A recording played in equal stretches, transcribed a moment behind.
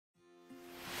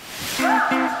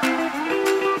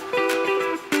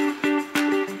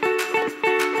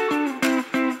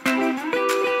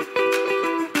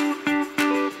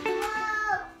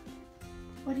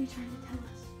What are you trying to tell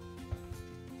us?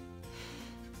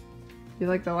 You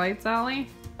like the lights, Allie?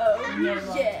 Oh,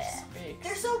 yeah.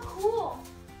 They're so cool.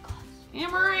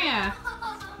 Aunt Maria,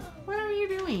 what are you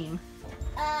doing?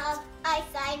 I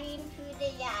signed through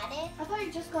the attic. I thought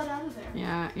you just got out of there.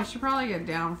 Yeah, you should probably get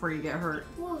down before you get hurt.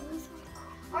 Whoa, that's so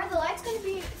cool. Are the lights going to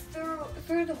be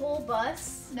through the whole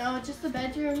bus? No, just the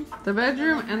bedroom. The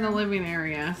bedroom and the living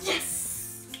area.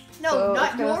 Yes! No, So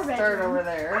not it's gonna your bedroom. start over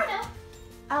there. I know.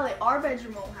 Allie, our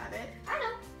bedroom won't have it. I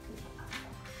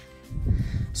know.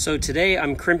 So today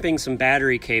I'm crimping some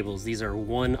battery cables. These are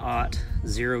 1/0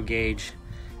 0 gauge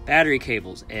battery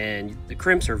cables, and the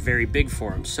crimps are very big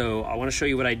for them. So I want to show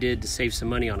you what I did to save some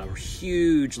money on a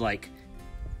huge like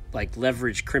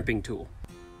leverage crimping tool.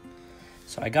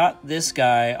 So I got this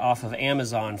guy off of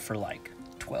Amazon for like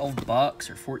 12 bucks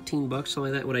or 14 bucks,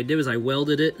 something like that. What I did was I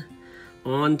welded it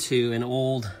onto an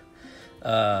old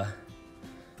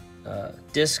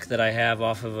disc that I have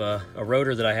off of a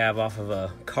rotor that I have off of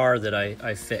a car that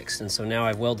I fixed. And so now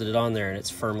I've welded it on there and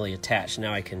it's firmly attached.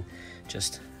 Now I can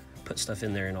just put stuff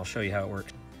in there and I'll show you how it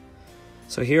works.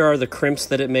 So here are the crimps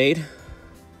that it made.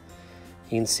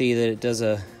 You can see that it does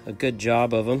a good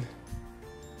job of them.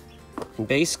 And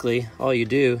basically all you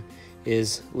do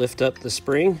is lift up the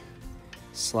spring,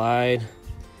 slide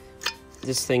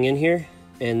this thing in here,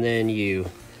 and then you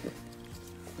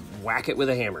whack it with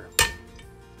a hammer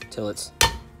till it's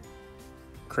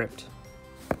crimped.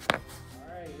 All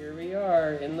right, here we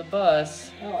are in the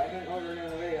bus. Oh, I didn't order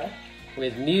another video.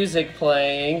 With music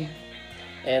playing,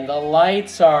 and the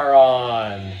lights are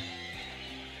on.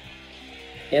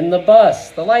 In the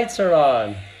bus, the lights are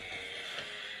on.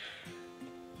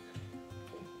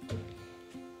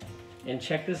 And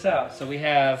check this out. So we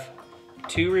have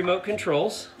 2 remote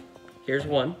controls. Here's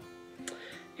one.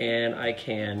 And I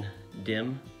can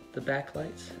dim the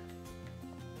backlights.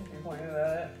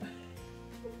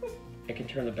 I can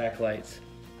turn the backlights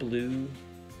blue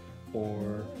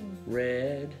or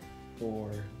red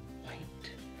or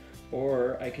white,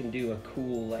 or I can do a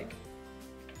cool like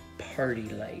party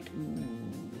light.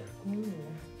 Ooh.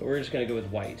 But we're just gonna go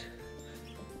with white.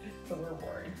 So we're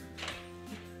boring.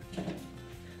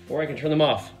 Or I can turn them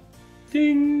off.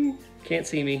 Ding! Can't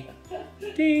see me.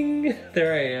 Ding!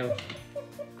 There I am.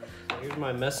 Here's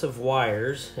my mess of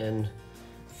wires and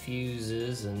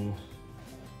fuses, and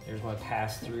there's my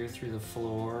pass-through through the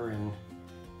floor, and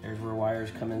there's where wires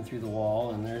come in through the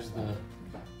wall, and there's the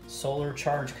solar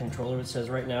charge controller. It says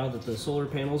right now that the solar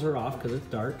panels are off because it's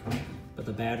dark, but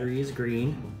the battery is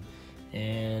green.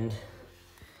 And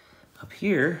up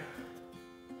here,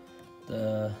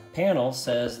 the panel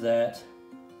says that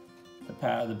the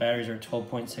batteries are at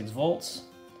 12.6 volts.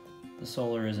 The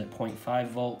solar is at 0.5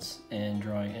 volts and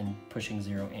pushing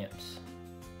 0 amps.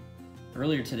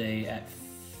 Earlier today at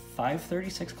 5:30,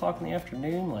 6 o'clock in the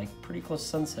afternoon, like pretty close to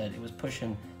sunset, it was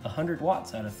pushing 100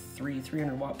 watts out of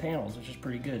 300 watt panels, which is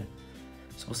pretty good.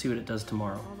 So we'll see what it does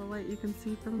tomorrow. All the light you can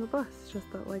see from the bus, just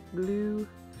that like blue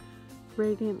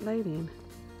radiant lighting.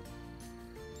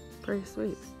 Pretty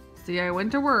sweet. See, I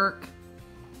went to work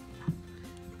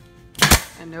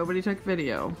and nobody took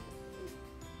video.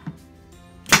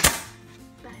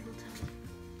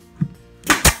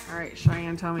 All right,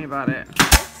 Cheyenne, tell me about it.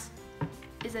 This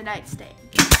is a nightstand.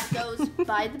 It goes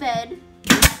by the bed.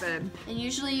 Bed. And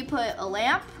usually you put a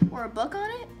lamp or a book on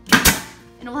it.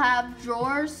 And it'll have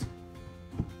drawers.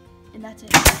 And that's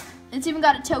it. It's even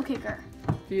got a toe kicker.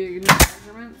 Do you know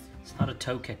measurements? It's not a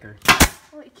toe kicker.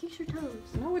 Oh, it kicks your toes.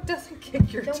 No, it doesn't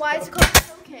kick your Then toes. why is it called a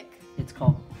toe kick? It's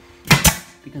called,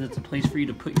 because it's a place for you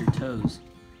to put your toes.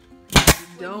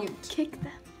 Don't. You kick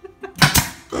them.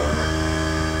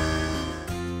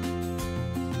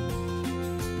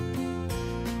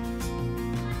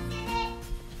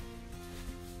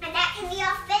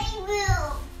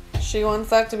 She wants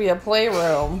that to be a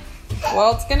playroom.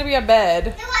 Well, it's gonna be a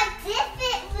bed. No, a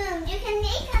different room. You can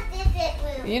make a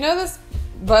different room. You know this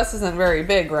bus isn't very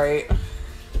big, right?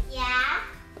 Yeah.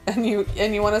 And you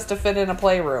want us to fit in a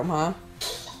playroom, huh?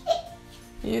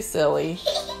 You silly.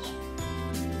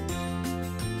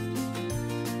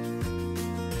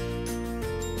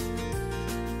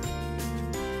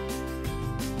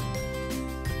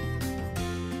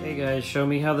 Hey guys, show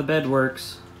me how the bed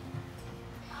works.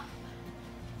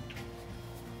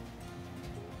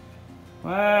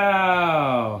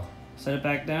 Wow! Set it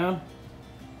back down.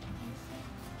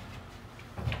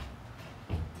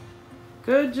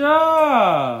 Good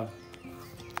job!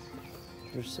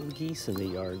 There's some geese in the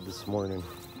yard this morning.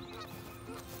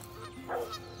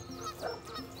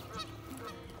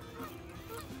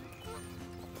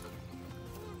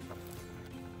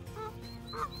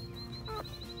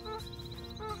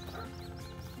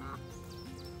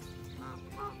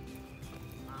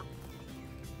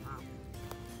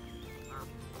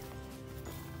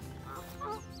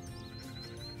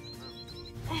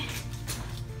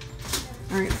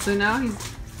 So now he's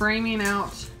framing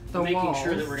out the Making walls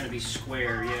sure that we're gonna be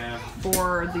square, yeah.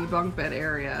 for the bunk bed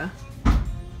area.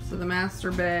 So the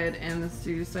master bed and the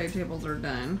two side tables are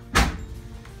done.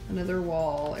 Another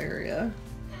wall area.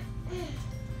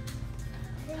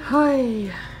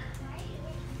 Hi.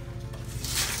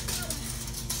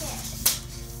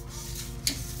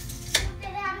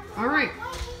 All right.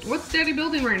 What's Daddy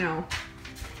building right now?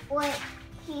 What?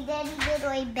 He did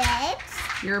little beds.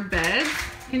 Your bed?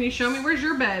 Can you show me? Where's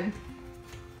your bed?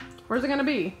 Where's it gonna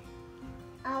be?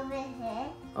 Over here.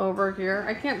 Over here.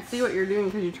 I can't see what you're doing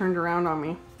because you turned around on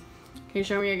me. Can you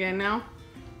show me again now?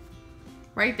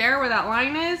 Right there where that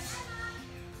line is?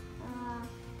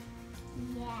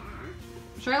 Yeah.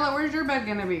 Charlotte, where's your bed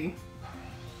gonna be?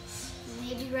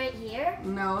 Maybe right here?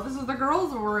 No, this is the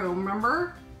girls' room,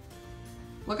 remember?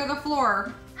 Look at the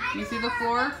floor. Do you see the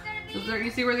floor? Is there, you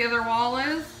see where the other wall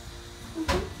is?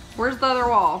 Where's the other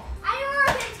wall? I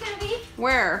know where it's gonna be.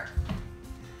 Where?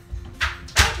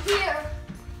 Right here.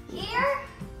 Here.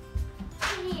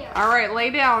 And here. All right, lay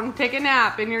down. Take a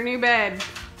nap in your new bed.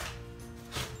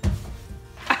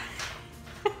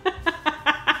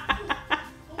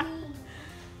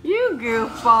 You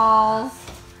goofballs.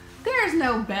 There's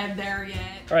no bed there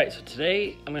yet. All right, so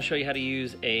today I'm gonna show you how to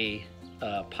use a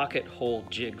pocket hole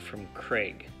jig from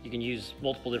Craig. You can use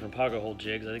multiple different pocket hole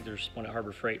jigs. I think there's one at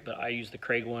Harbor Freight, but I use the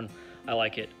Craig one. I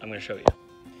like it. I'm gonna show you.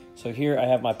 So here I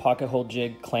have my pocket hole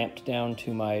jig clamped down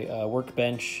to my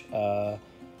workbench,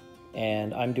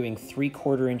 and I'm doing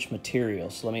 3/4 inch material.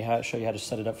 So let me show you how to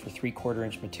set it up for 3/4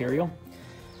 inch material.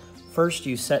 First,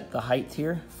 you set the height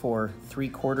here for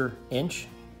 3/4 inch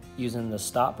using the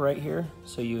stop right here.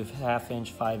 So you have 1/2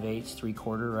 inch, 5/8,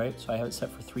 3/4, right? So I have it set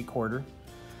for 3/4.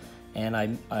 And I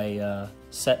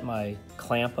set my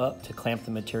clamp up to clamp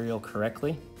the material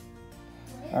correctly.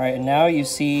 All right, and now you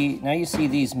see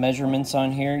these measurements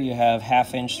on here. You have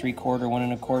 1/2 inch, 3/4, 1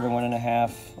 1/4, 1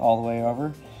 1/2, all the way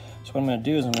over. So what I'm going to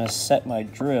do is I'm going to set my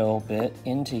drill bit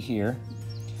into here,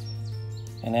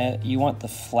 and you want the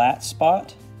flat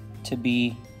spot to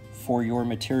be for your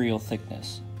material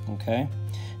thickness. Okay.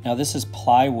 Now this is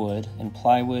plywood, and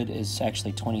plywood is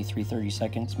actually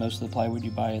 23-30 most of the plywood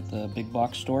you buy at the big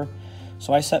box store.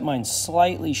 So I set mine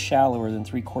slightly shallower than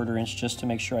 3/4 inch just to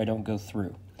make sure I don't go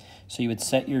through. So you would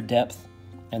set your depth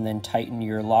and then tighten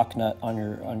your lock nut on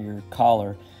your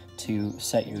collar to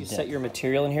set your depth. Set your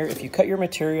material in here. If you cut your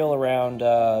material around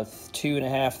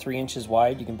 2.5, 3 inches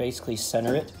wide, you can basically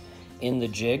center it in the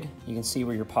jig. You can see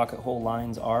where your pocket hole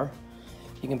lines are.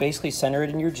 You can basically center it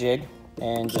in your jig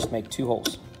and just make 2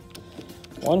 holes.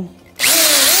 One.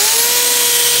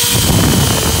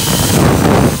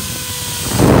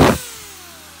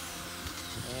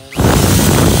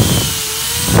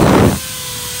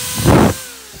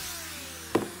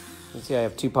 You see I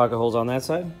have 2 pocket holes on that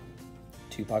side,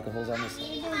 2 pocket holes on this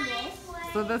side.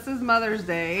 So this is Mother's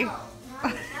Day.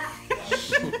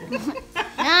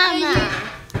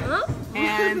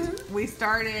 And we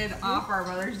started off our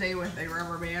Mother's Day with a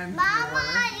rubber band. Mama,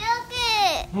 look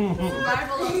it. And needless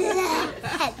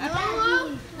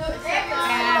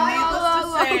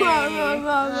to say,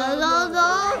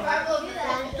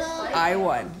 I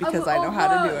won because I know how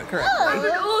to do it correctly.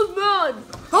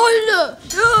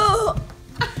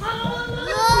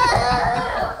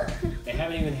 They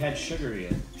haven't even had sugar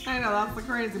yet. I know, that's the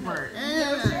crazy part.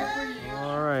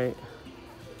 All right.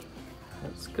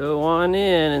 Let's go on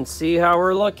in and see how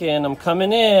we're looking. I'm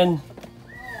coming in.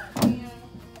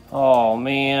 Oh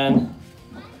man.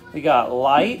 We got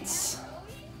lights.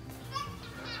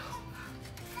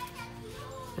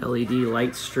 LED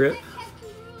light strip.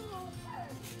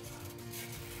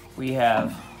 We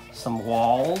have some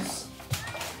walls.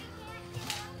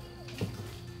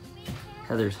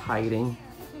 Heather's hiding.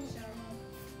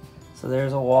 So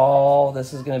there's a wall.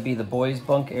 This is going to be the boys'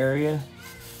 bunk area.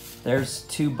 There's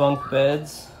 2 bunk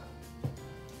beds.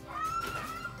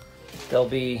 There'll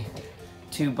be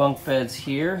 2 bunk beds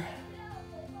here.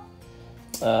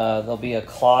 There'll be a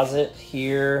closet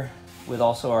here with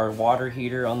also our water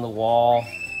heater on the wall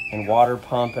and water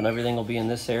pump, and everything will be in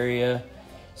this area.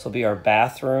 This will be our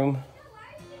bathroom.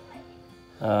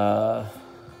 And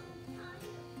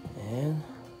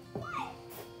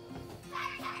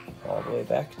all the way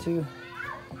back to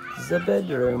the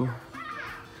bedroom,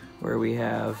 where we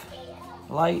have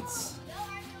lights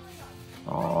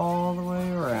all the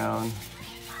way around.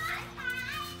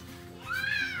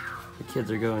 The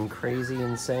kids are going crazy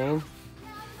insane.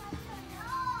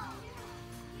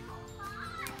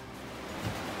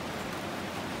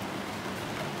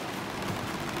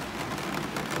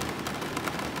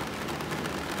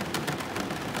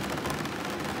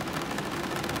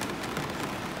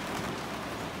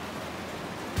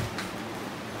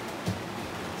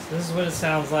 This is what it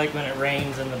sounds like when it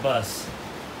rains in the bus.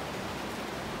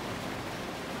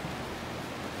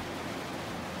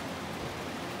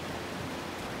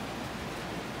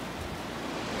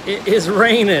 It is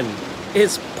raining.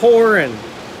 It's pouring.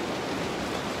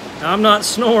 I'm not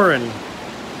snoring.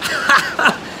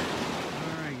 Alright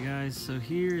guys, so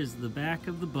here is the back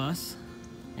of the bus.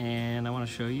 And I want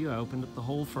to show you, I opened up the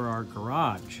hole for our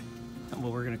garage.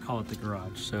 Well, we're going to call it the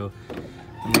garage. So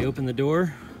when we open the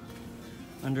door,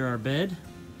 under our bed,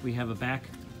 we have a back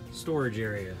storage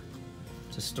area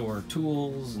to store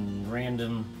tools and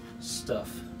random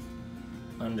stuff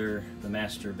under the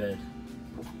master bed.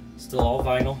 Still all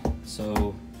vinyl,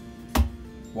 so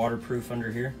waterproof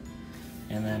under here.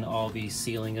 And then I'll be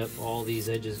sealing up all these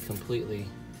edges completely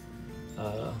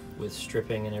with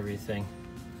stripping and everything.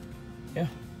 Yeah,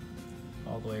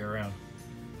 all the way around,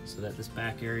 so that this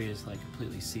back area is like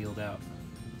completely sealed out.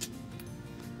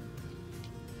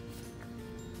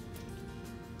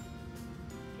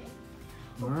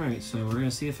 All right, so we're gonna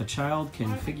see if a child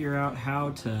can figure out how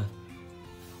to.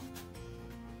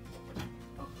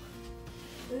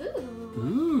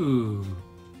 Ooh,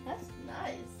 That's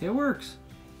nice. it works.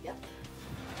 Yep.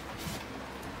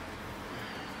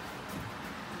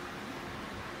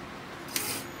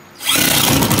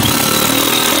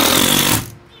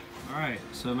 Alright,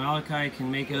 so Malachi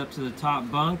can make it up to the top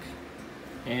bunk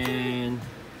and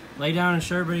lay down and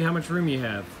show everybody how much room you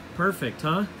have. Perfect,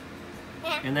 huh?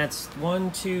 And that's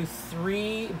 1, 2,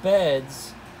 3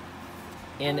 beds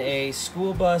in a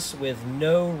school bus with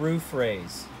no roof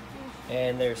raise.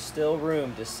 And there's still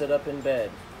room to sit up in bed.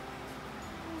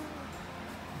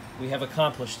 We have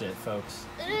accomplished it, folks.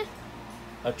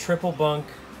 A triple bunk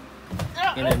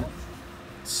in a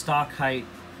stock height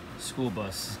school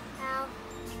bus.